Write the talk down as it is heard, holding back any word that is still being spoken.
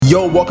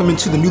Yo, welcome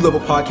into the New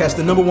Level Podcast,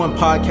 the number one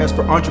podcast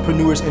for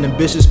entrepreneurs and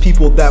ambitious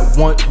people that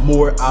want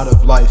more out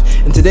of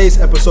life. In today's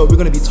episode, we're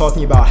going to be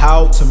talking about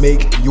how to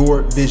make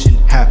your vision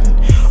happen.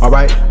 All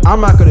right,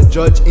 I'm not going to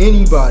judge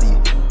anybody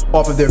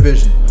off of their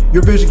vision.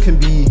 Your vision can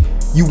be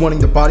you wanting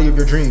the body of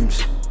your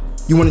dreams,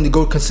 you wanting to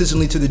go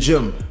consistently to the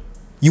gym,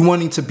 you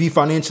wanting to be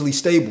financially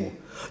stable,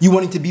 you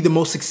wanting to be the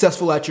most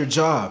successful at your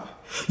job,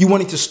 you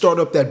wanting to start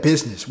up that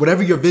business.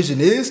 Whatever your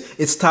vision is,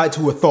 it's tied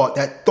to a thought.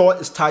 That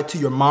thought is tied to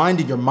your mind,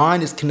 and your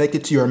mind is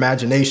connected to your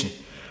imagination.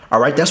 All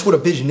right, that's what a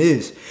vision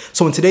is.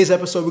 So in today's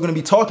episode, we're going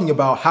to be talking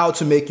about how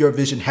to make your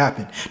vision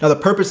happen. Now, the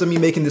purpose of me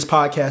making this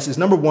podcast is,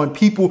 number one,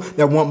 people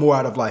that want more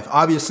out of life.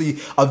 Obviously,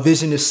 a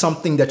vision is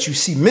something that you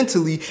see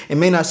mentally and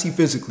may not see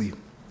physically.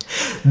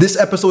 This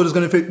episode is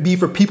going to be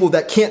for people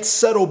that can't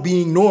settle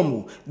being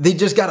normal. They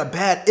just got a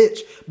bad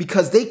itch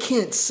because they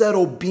can't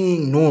settle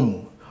being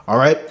normal. All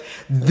right.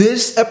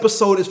 This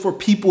episode is for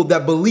people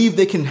that believe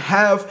they can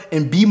have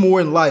and be more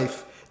in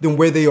life than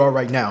where they are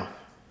right now.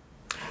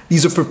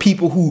 These are for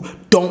people who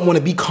don't want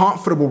to be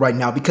comfortable right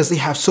now because they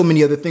have so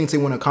many other things they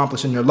want to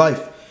accomplish in their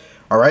life.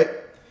 All right.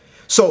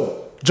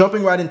 So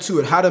jumping right into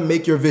it, how to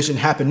make your vision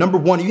happen. Number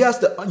one, you have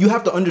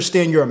to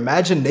understand your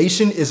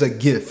imagination is a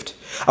gift.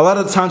 A lot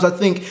of the times I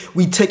think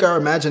we take our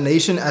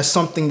imagination as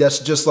something that's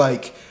just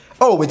like,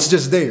 oh, it's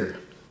just there.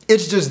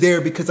 It's just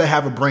there because I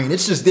have a brain.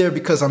 It's just there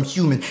because I'm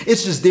human.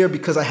 It's just there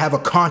because I have a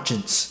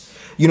conscience.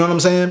 You know what I'm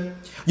saying?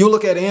 You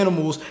look at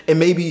animals and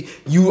maybe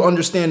you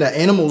understand that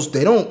animals,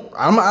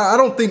 I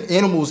don't think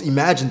animals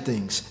imagine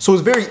things. So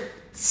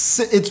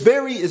it's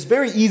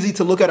very easy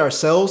to look at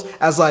ourselves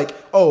as like,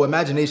 oh,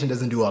 imagination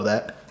doesn't do all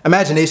that.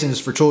 Imagination is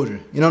for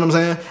children. You know what I'm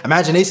saying?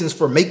 Imagination is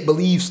for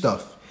make-believe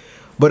stuff.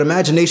 But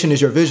imagination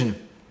is your vision.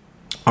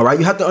 All right.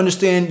 You have to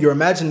understand your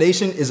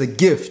imagination is a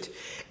gift.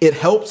 It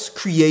helps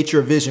create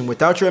your vision.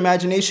 Without your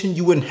imagination,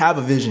 you wouldn't have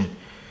a vision.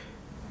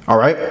 All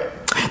right.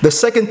 The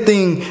second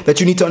thing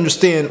that you need to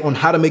understand on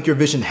how to make your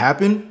vision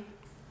happen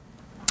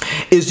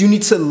is you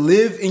need to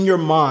live in your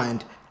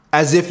mind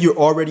as if you're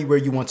already where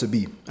you want to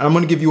be. And I'm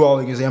going to give you all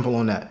an example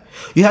on that.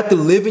 You have to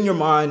live in your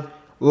mind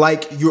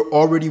like you're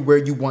already where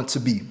you want to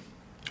be.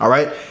 All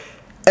right.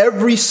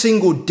 Every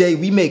single day,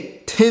 we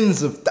make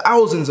tens of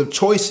thousands of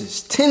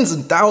choices.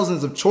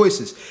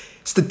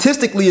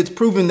 Statistically, it's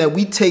proven that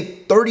we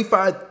take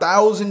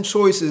 35,000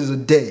 choices a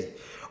day,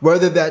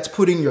 whether that's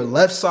putting your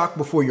left sock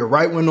before your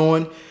right one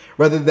on,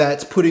 whether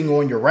that's putting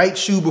on your right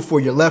shoe before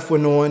your left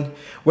one on,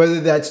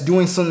 whether that's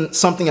doing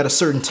something at a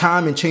certain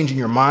time and changing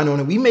your mind on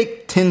it. We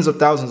make tens of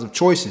thousands of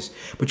choices,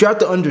 but you have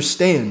to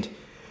understand,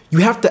 you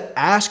have to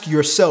ask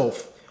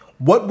yourself,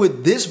 what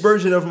would this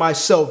version of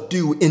myself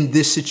do in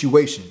this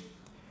situation?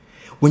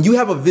 When you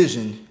have a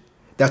vision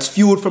that's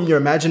fueled from your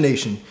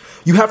imagination,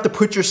 you have to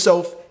put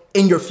yourself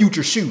in your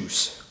future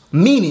shoes.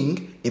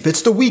 Meaning, if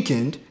it's the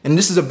weekend, and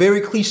this is a very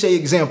cliche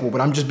example,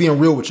 but I'm just being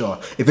real with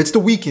y'all. If it's the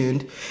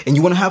weekend and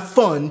you want to have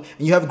fun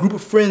and you have a group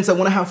of friends that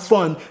want to have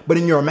fun, but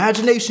in your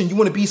imagination, you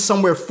want to be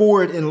somewhere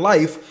forward in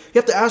life, you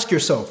have to ask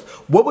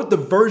yourself, what would the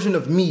version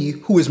of me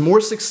who is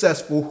more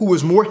successful, who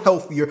is more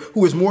healthier,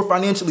 who is more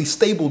financially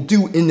stable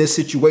do in this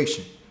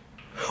situation?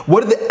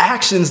 What are the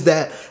actions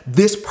that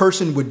this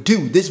person would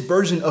do, this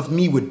version of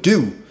me would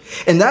do?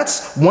 And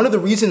that's one of the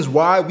reasons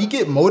why we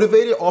get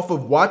motivated off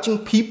of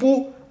watching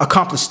people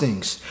accomplish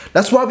things.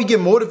 That's why we get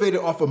motivated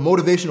off of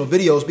motivational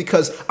videos,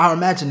 because our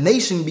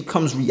imagination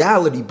becomes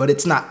reality, but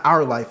it's not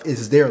our life,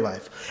 it's their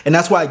life. And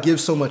that's why it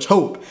gives so much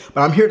hope.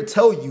 But I'm here to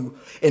tell you,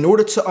 in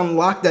order to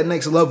unlock that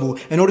next level,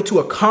 in order to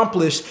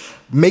accomplish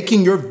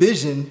making your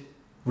vision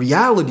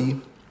reality,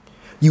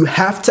 you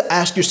have to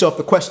ask yourself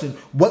the question,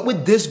 what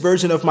would this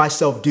version of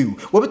myself do?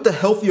 What would the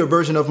healthier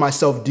version of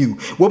myself do?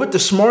 What would the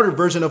smarter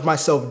version of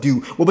myself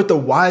do? What would the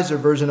wiser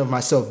version of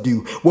myself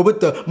do? What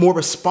would the more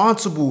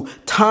responsible,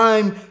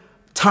 time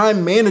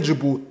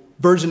manageable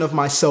version of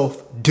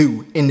myself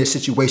do in this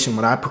situation?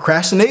 Would I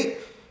procrastinate?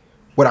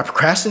 Would I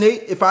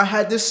procrastinate if I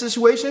had this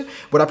situation?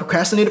 Would I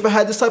procrastinate if I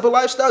had this type of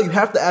lifestyle? You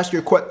have to ask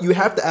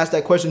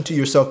that question to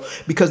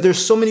yourself, because there's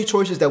so many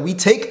choices that we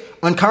take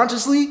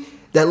unconsciously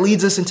that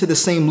leads us into the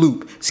same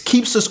loop. It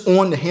keeps us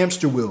on the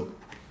hamster wheel.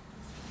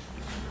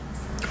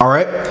 All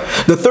right.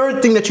 The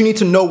third thing that you need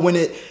to know when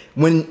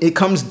it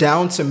comes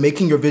down to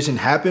making your vision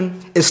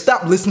happen is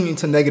stop listening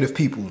to negative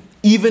people,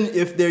 even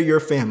if they're your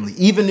family,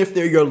 even if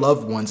they're your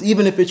loved ones,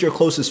 even if it's your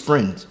closest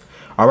friends.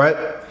 All right.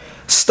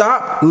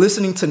 Stop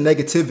listening to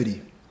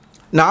negativity.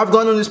 Now, I've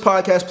gone on this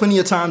podcast plenty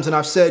of times and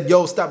I've said,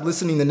 yo, stop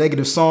listening to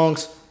negative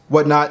songs,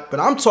 whatnot. But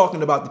I'm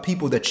talking about the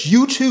people that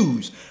you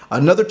choose,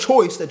 another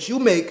choice that you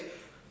make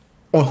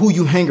on who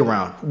you hang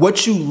around,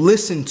 what you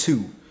listen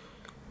to.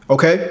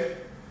 Okay.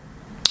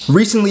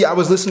 Recently, I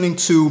was listening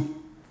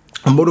to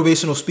a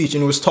motivational speech,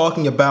 and it was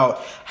talking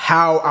about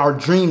how our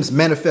dreams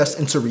manifest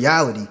into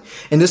reality.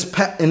 In this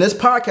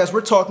podcast,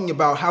 we're talking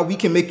about how we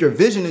can make your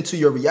vision into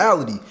your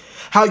reality,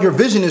 how your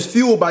vision is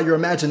fueled by your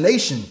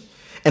imagination,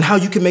 and how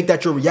you can make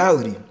that your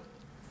reality.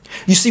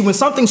 You see, when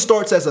something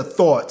starts as a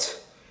thought,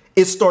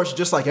 it starts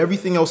just like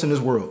everything else in this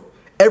world.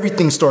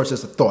 Everything starts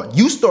as a thought.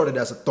 You started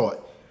as a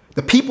thought.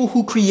 The people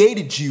who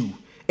created you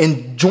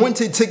and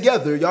joined it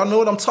together, y'all know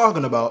what I'm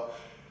talking about,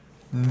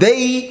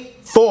 they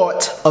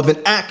thought of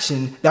an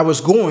action that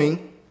was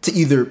going to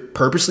either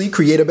purposely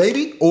create a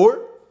baby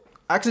or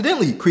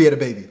accidentally create a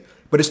baby.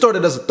 But it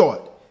started as a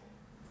thought.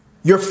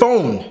 Your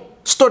phone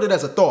started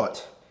as a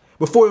thought.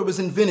 Before it was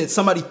invented,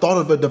 somebody thought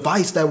of a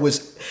device that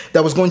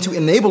was going to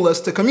enable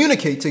us to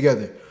communicate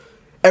together.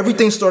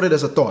 Everything started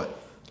as a thought.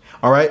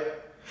 All right?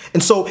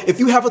 And so if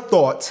you have a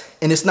thought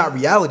and it's not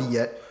reality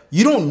yet,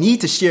 you don't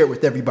need to share it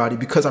with everybody,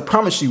 because I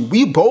promise you,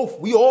 we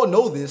all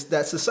know this,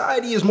 that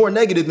society is more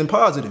negative than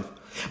positive.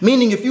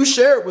 Meaning if you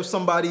share it with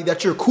somebody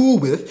that you're cool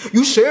with,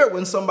 you share it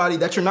with somebody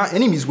that you're not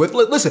enemies with.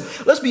 Listen,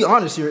 let's be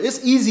honest here.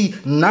 It's easy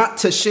not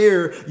to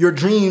share your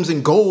dreams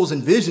and goals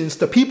and visions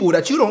to people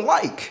that you don't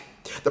like.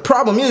 The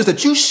problem is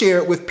that you share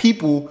it with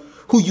people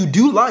who you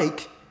do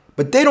like,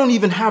 but they don't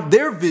even have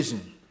their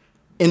vision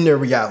in their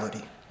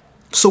reality.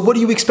 So what do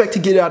you expect to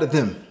get out of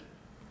them?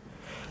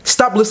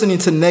 Stop listening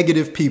to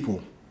negative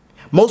people.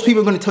 Most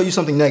people are going to tell you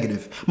something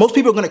negative. Most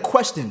people are going to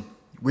question,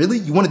 really?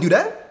 You want to do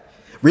that?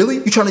 Really?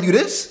 You trying to do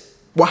this?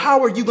 Well,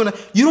 how are you going to?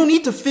 You don't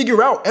need to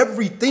figure out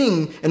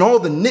everything and all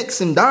the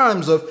nicks and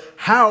dimes of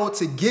how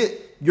to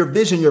get your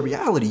vision, your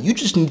reality. You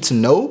just need to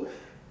know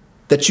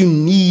that you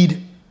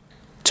need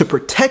to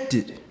protect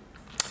it,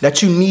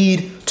 that you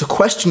need to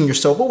question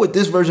yourself. What would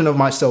this version of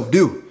myself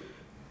do?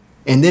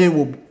 And then it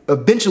will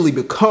eventually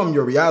become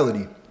your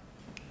reality.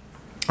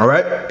 All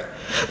right?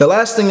 The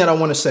last thing I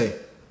want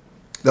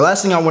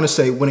to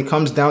say when it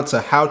comes down to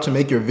how to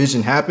make your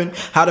vision happen,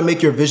 how to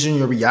make your vision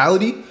your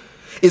reality,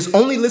 is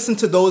only listen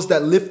to those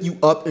that lift you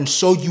up and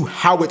show you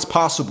how it's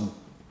possible.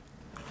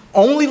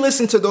 Only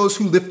listen to those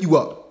who lift you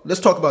up.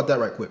 Let's talk about that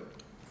right quick.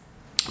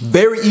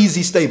 Very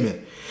easy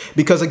statement.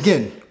 Because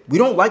again, we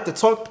don't like to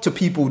talk to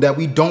people that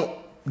we don't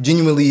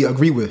genuinely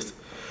agree with.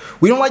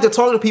 We don't like to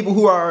talk to people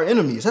who are our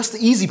enemies. That's the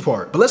easy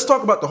part. But let's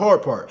talk about the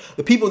hard part.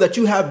 The people that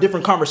you have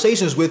different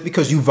conversations with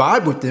because you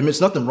vibe with them.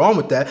 It's nothing wrong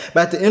with that.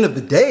 But at the end of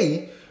the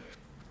day,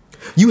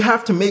 you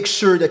have to make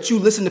sure that you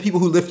listen to people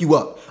who lift you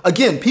up.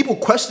 Again, people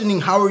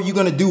questioning how are you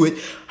going to do it?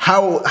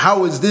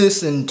 How is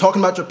this? And talking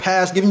about your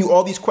past, giving you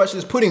all these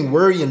questions, putting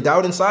worry and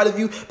doubt inside of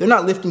you. They're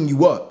not lifting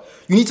you up.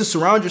 You need to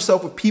surround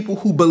yourself with people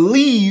who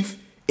believe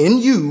in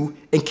you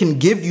and can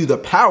give you the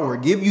power,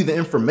 give you the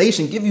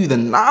information, give you the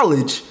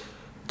knowledge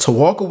to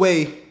walk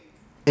away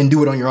and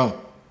do it on your own.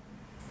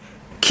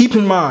 Keep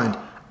in mind,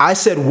 I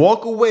said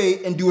walk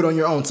away and do it on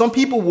your own. Some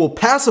people will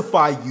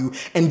pacify you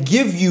and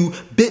give you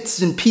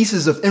bits and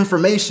pieces of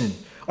information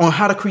on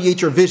how to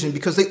create your vision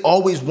because they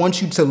always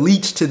want you to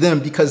leech to them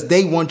because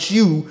they want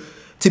you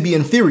to be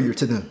inferior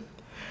to them.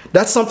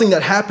 That's something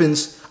that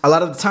happens a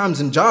lot of the times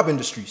in job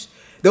industries.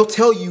 They'll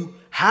tell you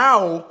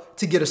how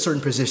to get a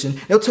certain position.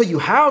 They'll tell you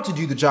how to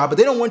do the job, but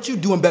they don't want you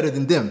doing better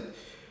than them.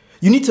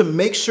 You need to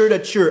make sure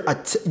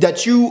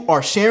that you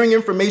are sharing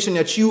information,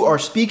 that you are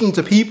speaking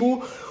to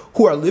people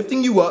who are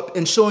lifting you up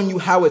and showing you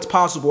how it's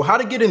possible, how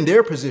to get in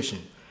their position.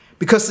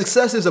 Because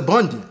success is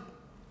abundant.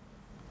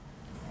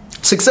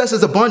 Success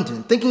is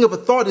abundant. Thinking of a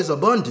thought is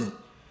abundant.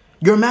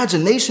 Your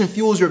imagination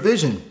fuels your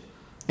vision,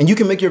 and you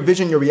can make your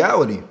vision your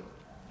reality.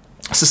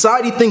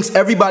 Society thinks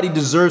everybody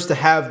deserves to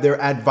have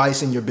their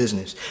advice in your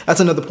business. That's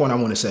another point I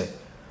want to say.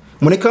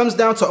 When it comes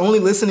down to only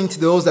listening to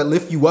those that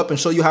lift you up and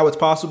show you how it's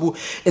possible,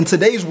 in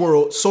today's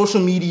world, social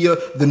media,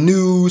 the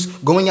news,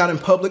 going out in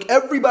public,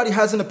 everybody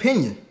has an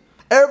opinion.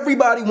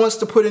 Everybody wants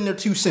to put in their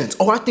 2 cents.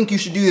 Oh, I think you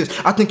should do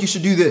this. I think you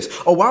should do this.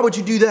 Oh, why would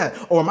you do that?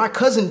 Or my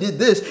cousin did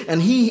this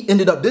and he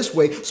ended up this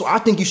way, so I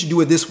think you should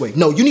do it this way.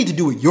 No, you need to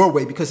do it your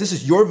way because this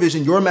is your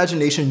vision, your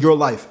imagination, your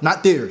life,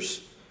 not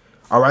theirs.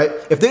 All right?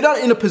 If they're not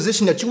in a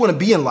position that you want to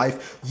be in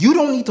life, you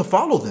don't need to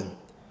follow them.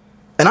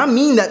 And I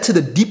mean that to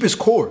the deepest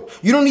core.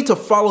 You don't need to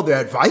follow their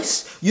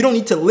advice. You don't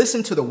need to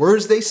listen to the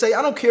words they say.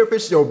 I don't care if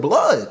it's your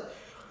blood.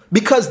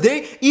 Because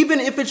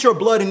even if it's your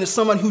blood and it's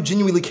someone who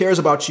genuinely cares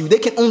about you, they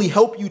can only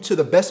help you to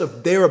the best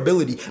of their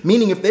ability.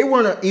 Meaning if they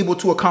weren't able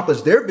to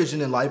accomplish their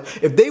vision in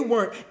life, if they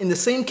weren't in the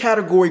same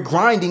category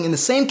grinding, in the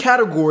same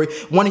category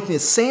wanting the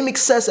same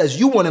success as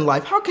you want in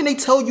life, how can they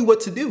tell you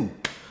what to do?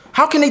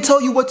 How can they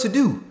tell you what to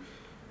do?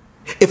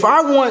 If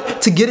I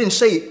want to get in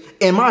shape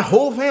and my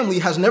whole family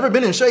has never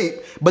been in shape,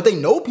 but they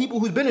know people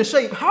who's been in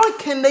shape, how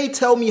can they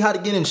tell me how to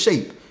get in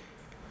shape?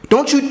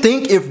 Don't you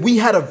think if we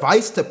had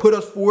advice to put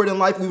us forward in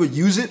life, we would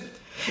use it?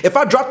 If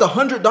I dropped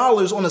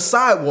 $100 on the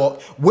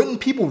sidewalk,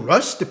 wouldn't people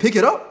rush to pick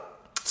it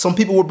up? Some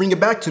people would bring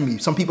it back to me.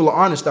 Some people are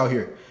honest out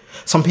here.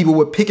 Some people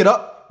would pick it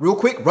up real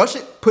quick, rush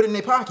it, put it in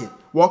their pocket,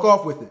 walk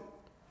off with it,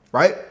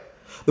 right?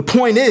 The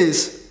point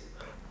is,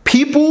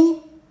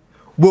 people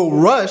will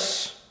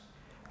rush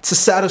to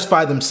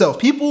satisfy themselves.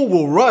 People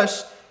will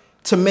rush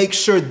to make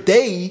sure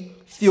they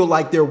feel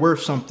like they're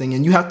worth something.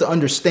 And you have to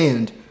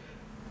understand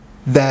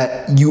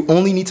that you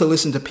only need to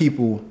listen to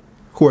people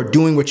who are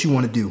doing what you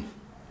want to do.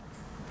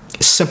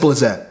 As simple as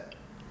that.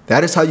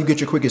 That is how you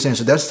get your quickest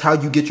answer. That's how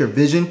you get your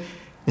vision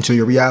into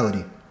your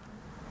reality.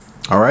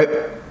 All right?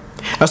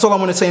 That's all I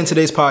want to say in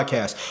today's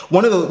podcast.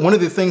 One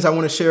of the things I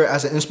want to share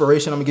as an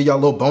inspiration, I'm gonna give y'all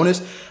a little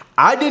bonus.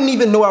 I didn't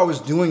even know I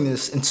was doing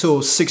this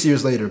until 6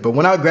 years later. But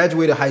when I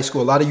graduated high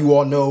school, a lot of you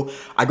all know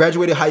I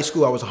graduated high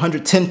school. I was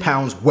 110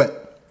 pounds wet.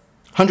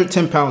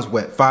 110 pounds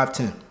wet,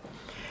 5'10".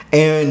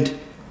 And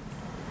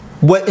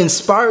what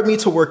inspired me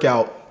to work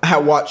out, I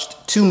had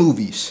watched two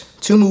movies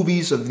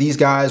of these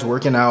guys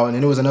working out, and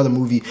then there was another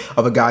movie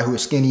of a guy who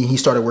was skinny. He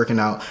started working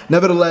out.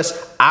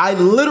 Nevertheless, I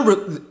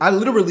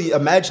literally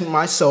imagined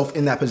myself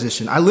in that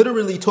position. I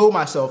literally told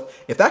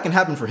myself, if that can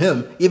happen for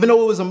him, even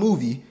though it was a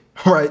movie,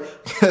 right?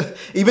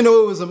 Even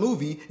though it was a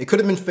movie, it could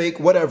have been fake,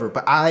 whatever.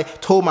 But I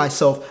told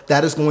myself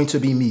that is going to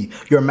be me.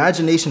 Your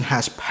imagination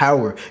has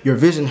power. Your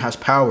vision has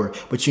power,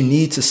 but you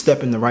need to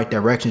step in the right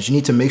directions. You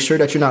need to make sure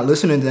that you're not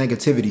listening to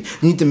negativity.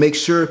 You need to make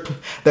sure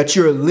that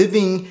you're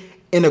living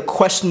in a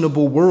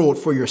questionable world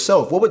for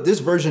yourself. What would this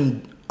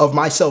version of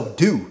myself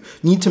do?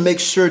 You need to make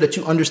sure that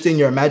you understand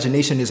your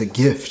imagination is a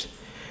gift.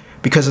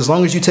 Because as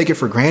long as you take it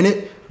for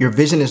granted, your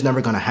vision is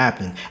never going to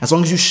happen. As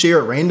long as you share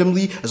it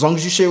randomly, as long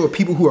as you share it with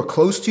people who are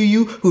close to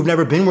you, who've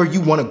never been where you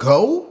want to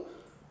go,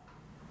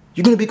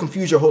 you're going to be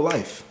confused your whole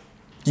life.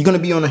 You're going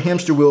to be on a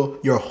hamster wheel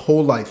your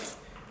whole life.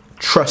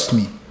 Trust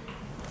me.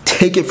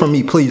 Take it from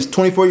me, please.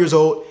 24 years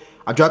old.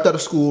 I dropped out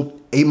of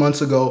school 8 months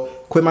ago,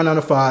 quit my 9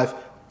 to 5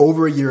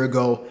 over a year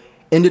ago.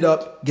 Ended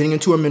up getting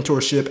into a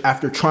mentorship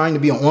after trying to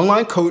be an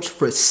online coach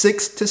for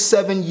 6 to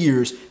 7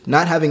 years,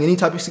 not having any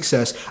type of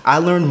success. I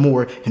learned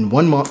more in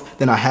 1 month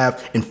than I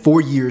have in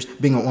 4 years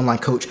being an online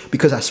coach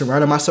because I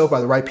surrounded myself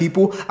by the right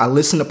people. I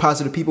listened to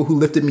positive people who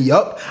lifted me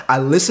up. I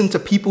listened to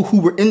people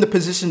who were in the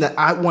position that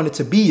I wanted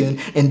to be in,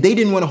 and they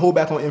didn't want to hold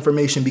back on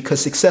information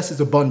because success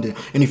is abundant.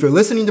 And if you're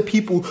listening to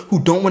people who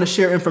don't want to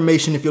share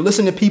information, if you're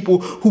listening to people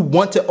who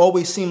want to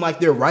always seem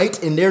like they're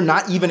right and they're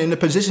not even in the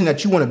position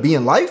that you want to be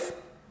in life,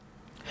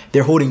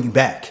 they're holding you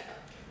back.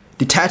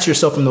 Detach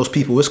yourself from those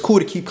people. It's cool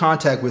to keep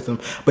contact with them,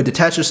 but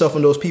detach yourself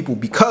from those people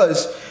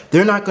because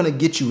they're not going to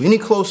get you any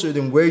closer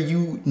than where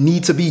you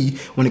need to be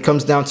when it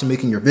comes down to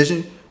making your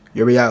vision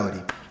your reality.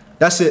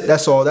 That's it.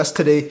 That's all. That's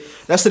today's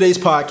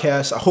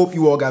podcast. I hope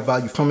you all got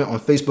value from it on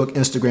Facebook,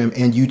 Instagram,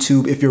 and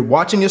YouTube. If you're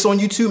watching this on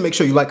YouTube, make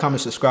sure you like,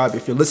 comment, subscribe.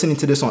 If you're listening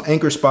to this on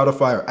Anchor,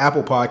 Spotify, or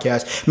Apple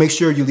Podcasts, make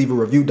sure you leave a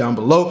review down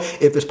below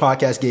if this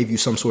podcast gave you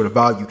some sort of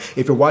value.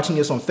 If you're watching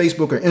this on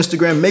Facebook or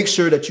Instagram, make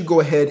sure that you go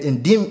ahead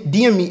and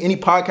DM me any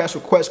podcast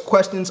requests,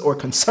 questions, or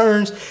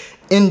concerns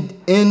in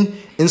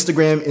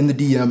Instagram in the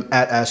DM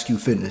at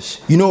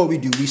AskYouFitness. You know what we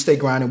do. We stay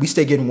grinding. We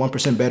stay getting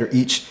 1% better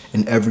each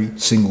and every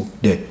single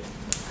day.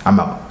 I'm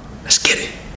out. Let's get it.